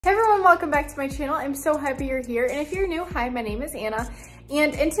Hey everyone, welcome back to my channel. I'm so happy you're here. And if you're new, hi, my name is Anna.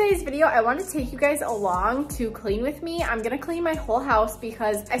 And in today's video, I want to take you guys along to clean with me. I'm gonna clean my whole house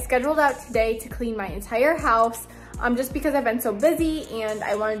because I scheduled out today to clean my entire house just because I've been so busy and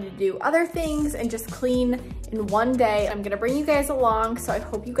I wanted to do other things and just clean in one day. I'm gonna bring you guys along, so I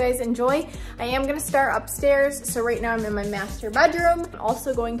hope you guys enjoy. I am gonna start upstairs. So right now I'm in my master bedroom. I'm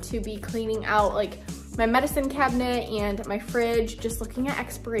also going to be cleaning out like my medicine cabinet and my fridge, just looking at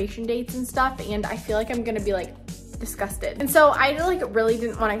expiration dates and stuff, and I feel like I'm gonna be like disgusted. And so I like really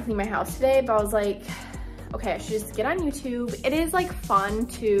didn't want to clean my house today, but I was like, okay, I should just get on YouTube. It is like fun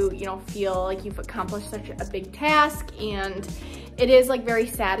to, you know, feel like you've accomplished such a big task, and it is like very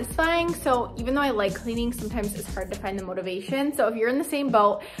satisfying. So even though I like cleaning, sometimes it's hard to find the motivation. So if you're in the same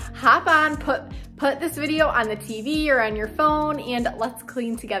boat, hop on, put this video on the TV or on your phone, and let's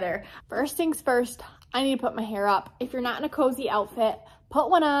clean together. First things first, I need to put my hair up. If you're not in a cozy outfit, put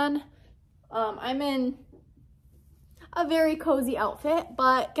one on. I'm in a very cozy outfit,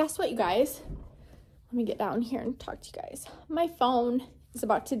 but guess what, you guys? Let me get down here and talk to you guys. My phone is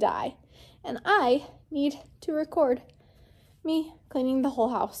about to die, and I need to record me cleaning the whole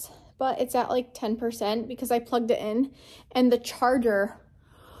house, but it's at like 10% because I plugged it in and the charger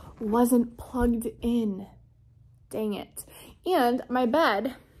wasn't plugged in. Dang it. And my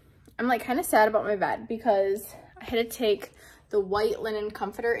bed, I'm like kind of sad about my bed because I had to take the white linen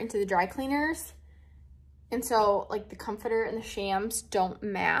comforter into the dry cleaners. And so like the comforter and the shams don't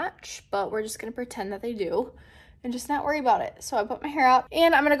match, but we're just gonna pretend that they do and just not worry about it. So I put my hair up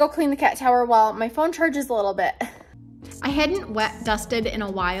and I'm gonna go clean the cat tower while my phone charges a little bit. I hadn't wet dusted in a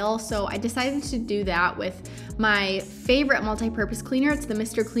while, so I decided to do that with my favorite multi-purpose cleaner. It's the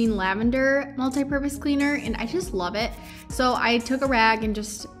Mr. Clean Lavender multi-purpose cleaner, and I just love it. So I took a rag and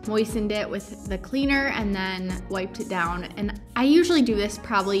just moistened it with the cleaner and then wiped it down. And I usually do this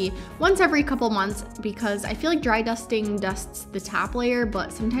probably once every couple months because I feel like dry dusting dusts the top layer,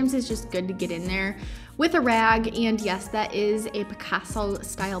 but sometimes it's just good to get in there with a rag. And yes, that is a Picasso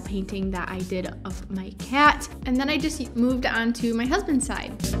style painting that I did of my cat. And then I just moved on to my husband's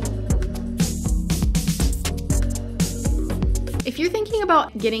side. If you're thinking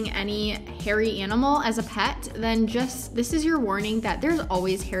about getting any hairy animal as a pet, then this is your warning that there's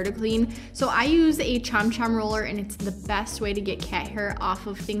always hair to clean. So I use a Chom Chom roller, and it's the best way to get cat hair off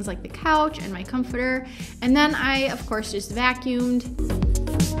of things like the couch and my comforter. And then I, of course, just vacuumed.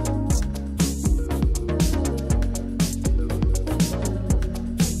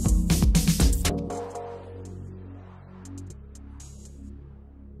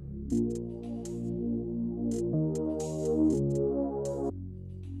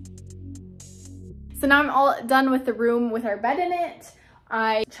 So now I'm all done with the room with our bed in it.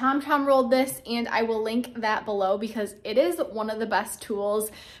 I Chom Chom rolled this, and I will link that below because it is one of the best tools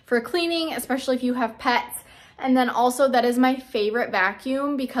for cleaning, especially if you have pets. And then also that is my favorite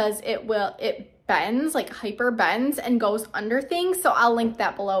vacuum because it bends, like hyper bends, and goes under things. So I'll link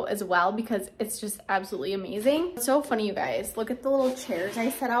that below as well because it's just absolutely amazing. It's so funny, you guys. Look at the little chairs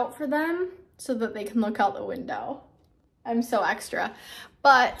I set out for them so that they can look out the window. I'm so extra.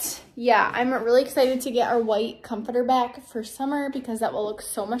 But yeah, I'm really excited to get our white comforter back for summer because that will look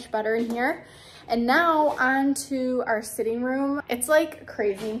so much better in here. And now on to our sitting room. It's like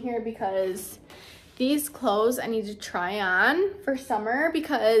crazy in here because these clothes I need to try on for summer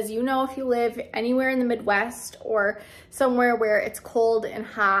because, you know, if you live anywhere in the Midwest or somewhere where it's cold and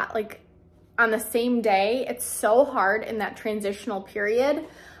hot, like on the same day, it's so hard in that transitional period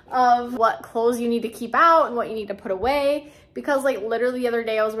of what clothes you need to keep out and what you need to put away, because like literally the other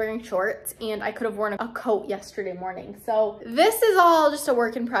day I was wearing shorts and I could have worn a coat yesterday morning. So this is all just a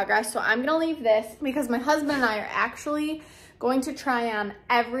work in progress. So I'm gonna leave this because my husband and I are actually going to try on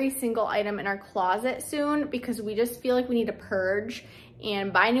every single item in our closet soon because we just feel like we need to purge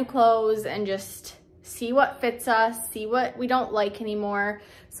and buy new clothes and just see what fits us, see what we don't like anymore.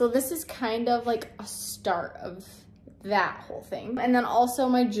 So this is kind of like a start of that whole thing. And then also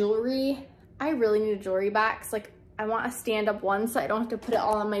my jewelry, I really need a jewelry box. Like I want a stand-up one so I don't have to put it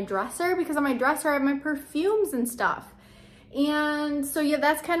all on my dresser because on my dresser I have my perfumes and stuff. And so yeah,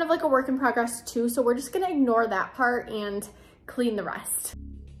 that's kind of like a work in progress too. So we're just gonna ignore that part and clean the rest.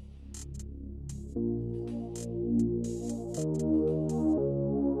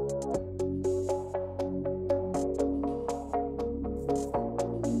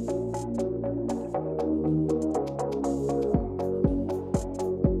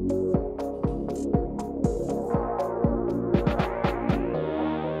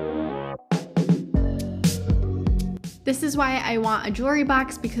 This is why I want a jewelry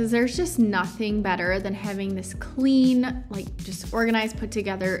box, because there's just nothing better than having this clean, like just organized, put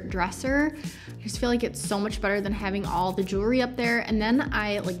together dresser. I just feel like it's so much better than having all the jewelry up there. And then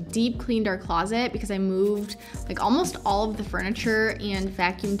I like deep cleaned our closet because I moved like almost all of the furniture and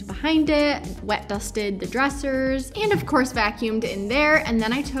vacuumed behind it, wet dusted the dressers, and of course vacuumed in there. And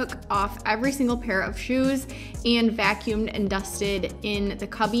then I took off every single pair of shoes and vacuumed and dusted in the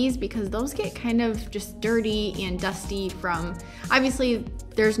cubbies, because those get kind of just dirty and dusty from, obviously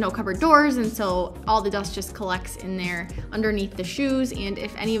there's no cupboard doors, and so all the dust just collects in there underneath the shoes, and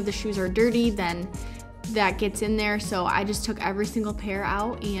if any of the shoes are dirty, then that gets in there. So I just took every single pair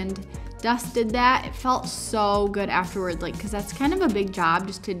out and dusted that. It felt so good afterward, like, because that's kind of a big job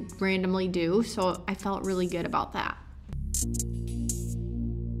just to randomly do, so I felt really good about that.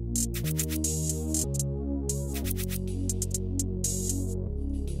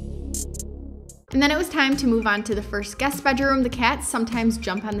 And then it was time to move on to the first guest bedroom. The cats sometimes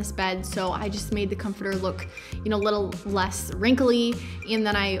jump on this bed, so I just made the comforter look, you know, a little less wrinkly. And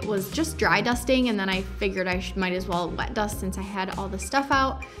then I was just dry dusting, and then I figured I might as well wet dust since I had all the stuff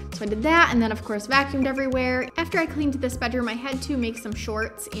out. So I did that, and then of course vacuumed everywhere. After I cleaned this bedroom, I had to make some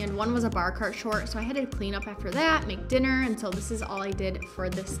shorts, and one was a bar cart short, so I had to clean up after that, make dinner, and so this is all I did for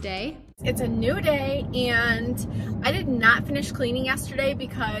this day. It's a new day, and I did not finish cleaning yesterday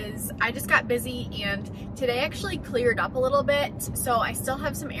because I just got busy, and today actually cleared up a little bit. So I still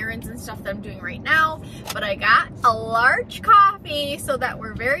have some errands and stuff that I'm doing right now, but I got a large coffee so that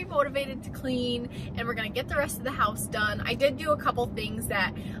we're very motivated to clean, and we're gonna get the rest of the house done. I did do a couple things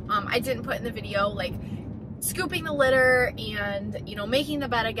that I didn't put in the video, like scooping the litter and, you know, making the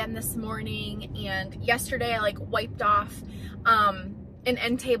bed again this morning. And yesterday I like wiped off an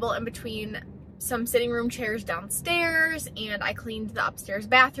end table in between some sitting room chairs downstairs, and I cleaned the upstairs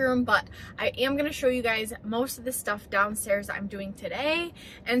bathroom. But I am going to show you guys most of the stuff downstairs I'm doing today.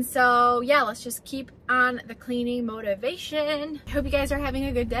 And so yeah, let's just keep on the cleaning motivation. I hope you guys are having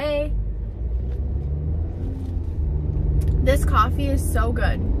a good day. This coffee is so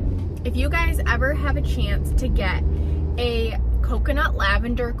good. If you guys ever have a chance to get a coconut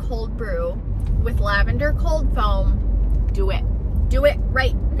lavender cold brew with lavender cold foam, do it. Do it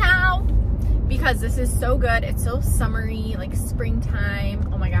right now, because this is so good. It's so summery, like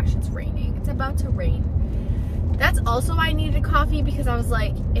springtime. Oh my gosh, it's raining. It's about to rain. That's also why I needed coffee, because I was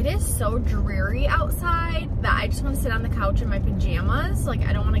like, it is so dreary outside that I just want to sit on the couch in my pajamas. Like,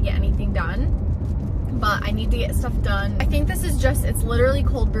 I don't want to get anything done, but I need to get stuff done. I think this is just, it's literally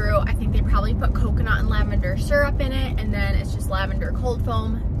cold brew. I think they probably put coconut and lavender syrup in it, and then it's just lavender cold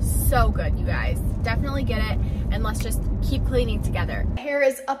foam. So good, you guys. Definitely get it, and let's just keep cleaning together. Hair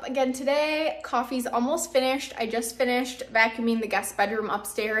is up again today. Coffee's almost finished. I just finished vacuuming the guest bedroom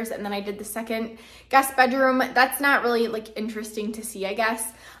upstairs, and then I did the second guest bedroom. That's not really like interesting to see, I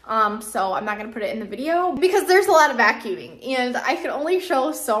guess. So I'm not gonna put it in the video because there's a lot of vacuuming, and I can only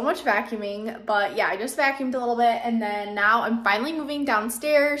show so much vacuuming. But yeah, I just vacuumed a little bit, and then now I'm finally moving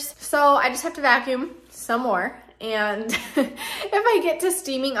downstairs. So I just have to vacuum some more. And if I get to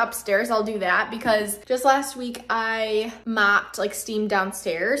steaming upstairs, I'll do that, because just last week I mopped, like steamed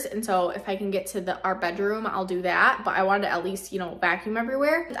downstairs. And so if I can get to our bedroom, I'll do that. But I wanted to at least, you know, vacuum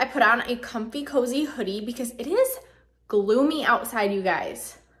everywhere. I put on a comfy, cozy hoodie because it is gloomy outside, you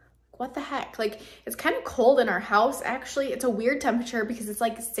guys. What the heck? Like, it's kind of cold in our house, actually. It's a weird temperature because it's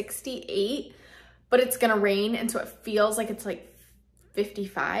like 68, but it's gonna rain. And so it feels like it's like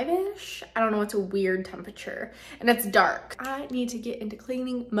 55-ish. I don't know, it's a weird temperature, and it's dark. I need to get into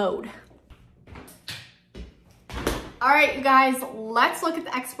cleaning mode. All right, you guys, let's look at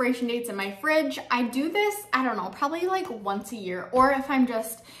the expiration dates in my fridge. I do this, I don't know, probably like once a year, or if I'm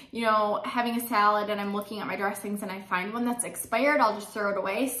just, you know, having a salad and I'm looking at my dressings and I find one that's expired, I'll just throw it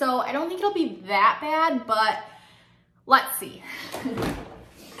away. So I don't think it'll be that bad, but let's see.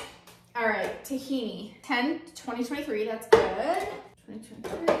 All right, tahini, 10/2023, that's good.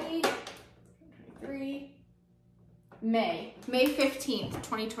 2023, May 15th,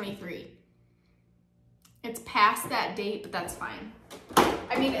 2023. It's past that date, but that's fine.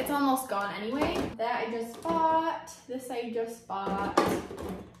 I mean, it's almost gone anyway. That I just bought. This I just bought.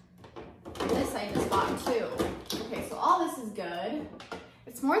 This I just bought too. Okay, so all this is good.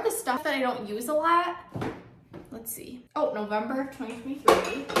 It's more the stuff that I don't use a lot. Let's see. Oh, November of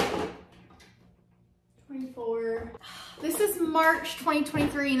 2023. 24. This is March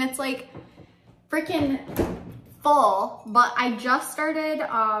 2023, and it's like freaking full, but I just started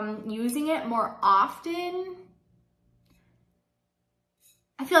using it more often.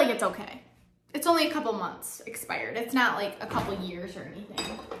 I feel like it's okay. It's only a couple months expired. It's not like a couple years or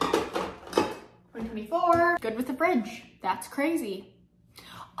anything. 2024. Good with the fridge. That's crazy.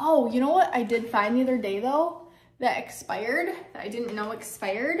 Oh, you know what I did find the other day though that expired, that I didn't know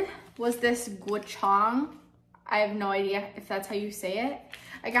expired, was this guachong. I have no idea if that's how you say it.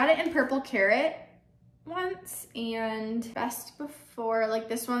 I got it in purple carrot once, and best before, like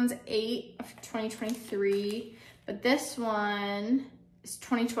this one's 8 of 2023, but this one is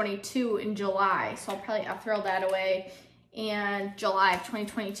 2022 in July, so I'll throw that away, and July of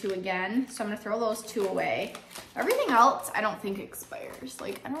 2022 again, so I'm gonna throw those two away. Everything else I don't think expires.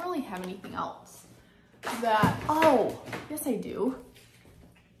 Like I don't really have anything else that, oh yes I do.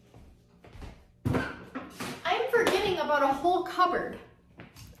 I'm forgetting about a whole cupboard.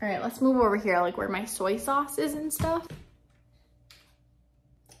 All right, let's move over here, like where my soy sauce is and stuff.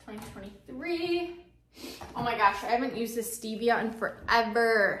 2023. Oh my gosh, I haven't used this stevia in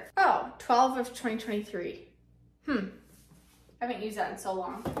forever. Oh, 12 of 2023. I haven't used that in so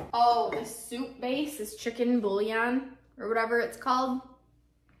long. Oh, this soup base, this chicken bouillon, or whatever it's called.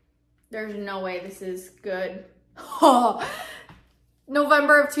 There's no way this is good. Oh,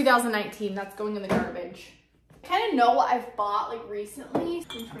 November of 2019, that's going in the garbage. I kind of know what I've bought like recently.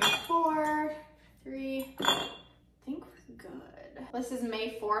 24, 3, I think we're good. This is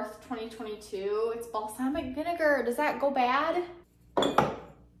May 4th, 2022. It's balsamic vinegar. Does that go bad? I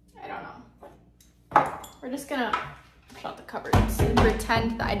don't know. We're just gonna shut the cupboards and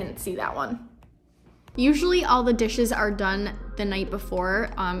pretend that I didn't see that one. Usually all the dishes are done the night before,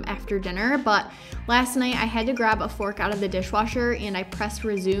 after dinner, but last night I had to grab a fork out of the dishwasher and I pressed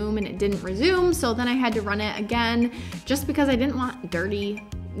resume and it didn't resume, so then I had to run it again just because I didn't want dirty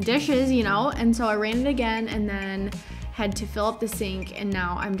dishes, you know, and so I ran it again and then had to fill up the sink, and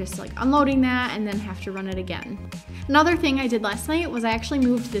now I'm just like unloading that and then have to run it again. Another thing I did last night was I actually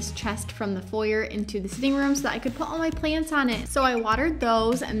moved this chest from the foyer into the sitting room so that I could put all my plants on it. So I watered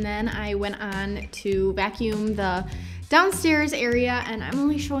those and then I went on to vacuum the downstairs area, and I'm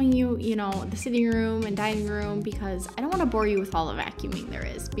only showing you, you know, the sitting room and dining room because I don't want to bore you with all the vacuuming there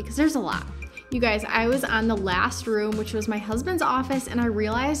is, because there's a lot. You guys, I was on the last room, which was my husband's office, and I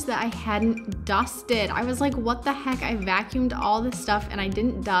realized that I hadn't dusted. I was like, what the heck? I vacuumed all this stuff and I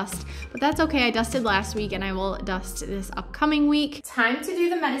didn't dust, but that's okay. I dusted last week and I will dust this upcoming week. Time to do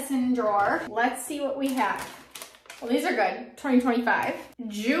the medicine drawer. Let's see what we have. Well, these are good. 2025.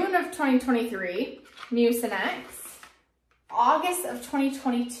 June of 2023, Mucinex. August of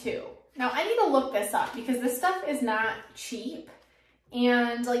 2022. Now I need to look this up because this stuff is not cheap.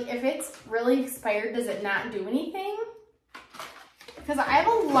 And like, if it's really expired, does it not do anything? Because I have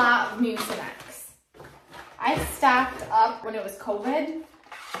a lot of Mucinex. I stocked up when it was COVID.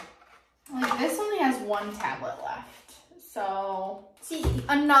 Like, this only has 1 tablet left. So, see,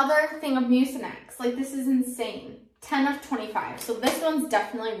 another thing of Mucinex. Like, this is insane. 10 of 25. So this one's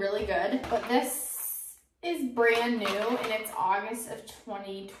definitely really good. But this is brand new and it's August of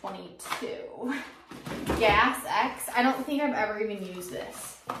 2022. Gas X. I don't think I've ever even used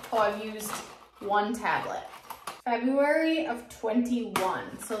this. Oh, I've used 1 tablet. February of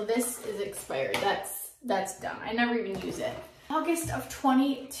 21. So this is expired. That's done. I never even use it. August of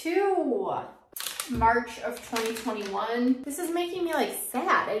 22. March of 2021. This is making me like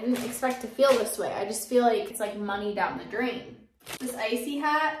sad. I didn't expect to feel this way. I just feel like it's like money down the drain. This Icy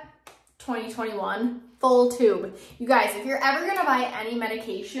Hot, 2021, full tube. You guys, if you're ever gonna buy any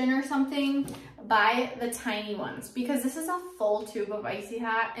medication or something, buy the tiny ones, because this is a full tube of Icy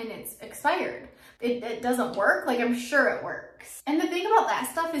Hot and it's expired. It doesn't work. Like, I'm sure it works. And the thing about that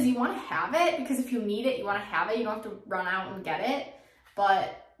stuff is you want to have it because if you need it, you want to have it. You don't have to run out and get it,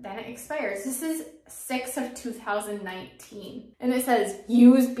 but then it expires. This is 6 of 2019 and it says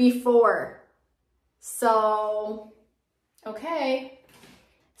use before. So, okay.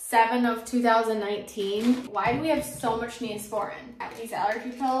 7 of 2019. Why do we have so much Neosporin? These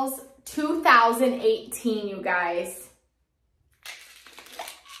allergy pills. 2018, you guys.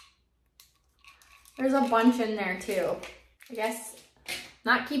 There's a bunch in there too. I guess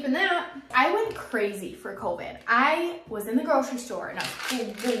not keeping that. I went crazy for COVID. I was in the grocery store and I was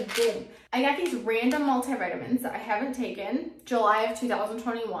boom, boom, boom. I got these random multivitamins that I haven't taken. July of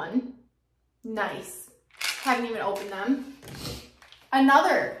 2021. Nice. Haven't even opened them.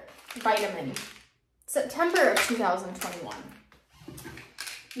 Another vitamin. September of 2021.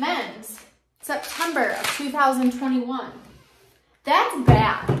 Men's. September of 2021. That's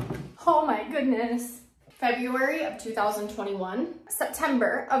bad. Oh my goodness. February of 2021.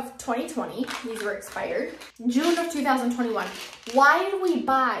 September of 2020. These were expired. June of 2021. Why did we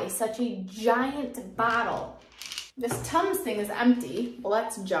buy such a giant bottle? This Tums thing is empty. Well,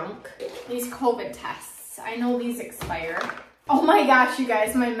 that's junk. These COVID tests. I know these expire. Oh my gosh, you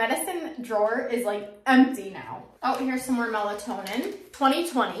guys, my medicine drawer is like empty now. Oh, here's some more melatonin.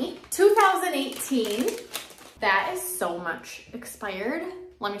 2020, 2018. That is so much expired.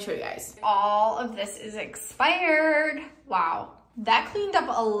 Let me show you guys. All of this is expired. Wow. That cleaned up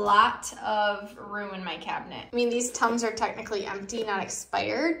a lot of room in my cabinet. I mean, these Tums are technically empty, not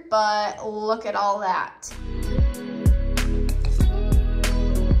expired, but look at all that.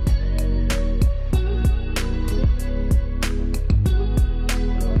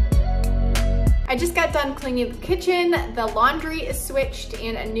 I just got done cleaning the kitchen, the laundry is switched,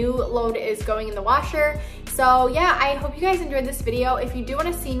 and a new load is going in the washer. So yeah, I hope you guys enjoyed this video. If you do want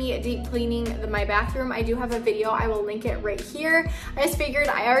to see me deep cleaning my bathroom, I do have a video. I will link it right here. I just figured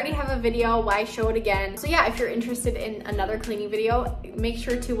I already have a video, why show it again? So yeah, if you're interested in another cleaning video, make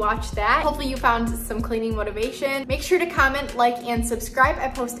sure to watch that. Hopefully you found some cleaning motivation. Make sure to comment, like, and subscribe. I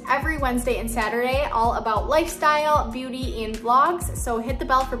post every Wednesday and Saturday all about lifestyle, beauty, and vlogs. So hit the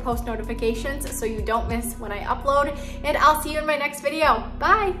bell for post notifications so you don't miss when I upload. And I'll see you in my next video.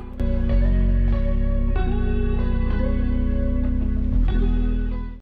 Bye!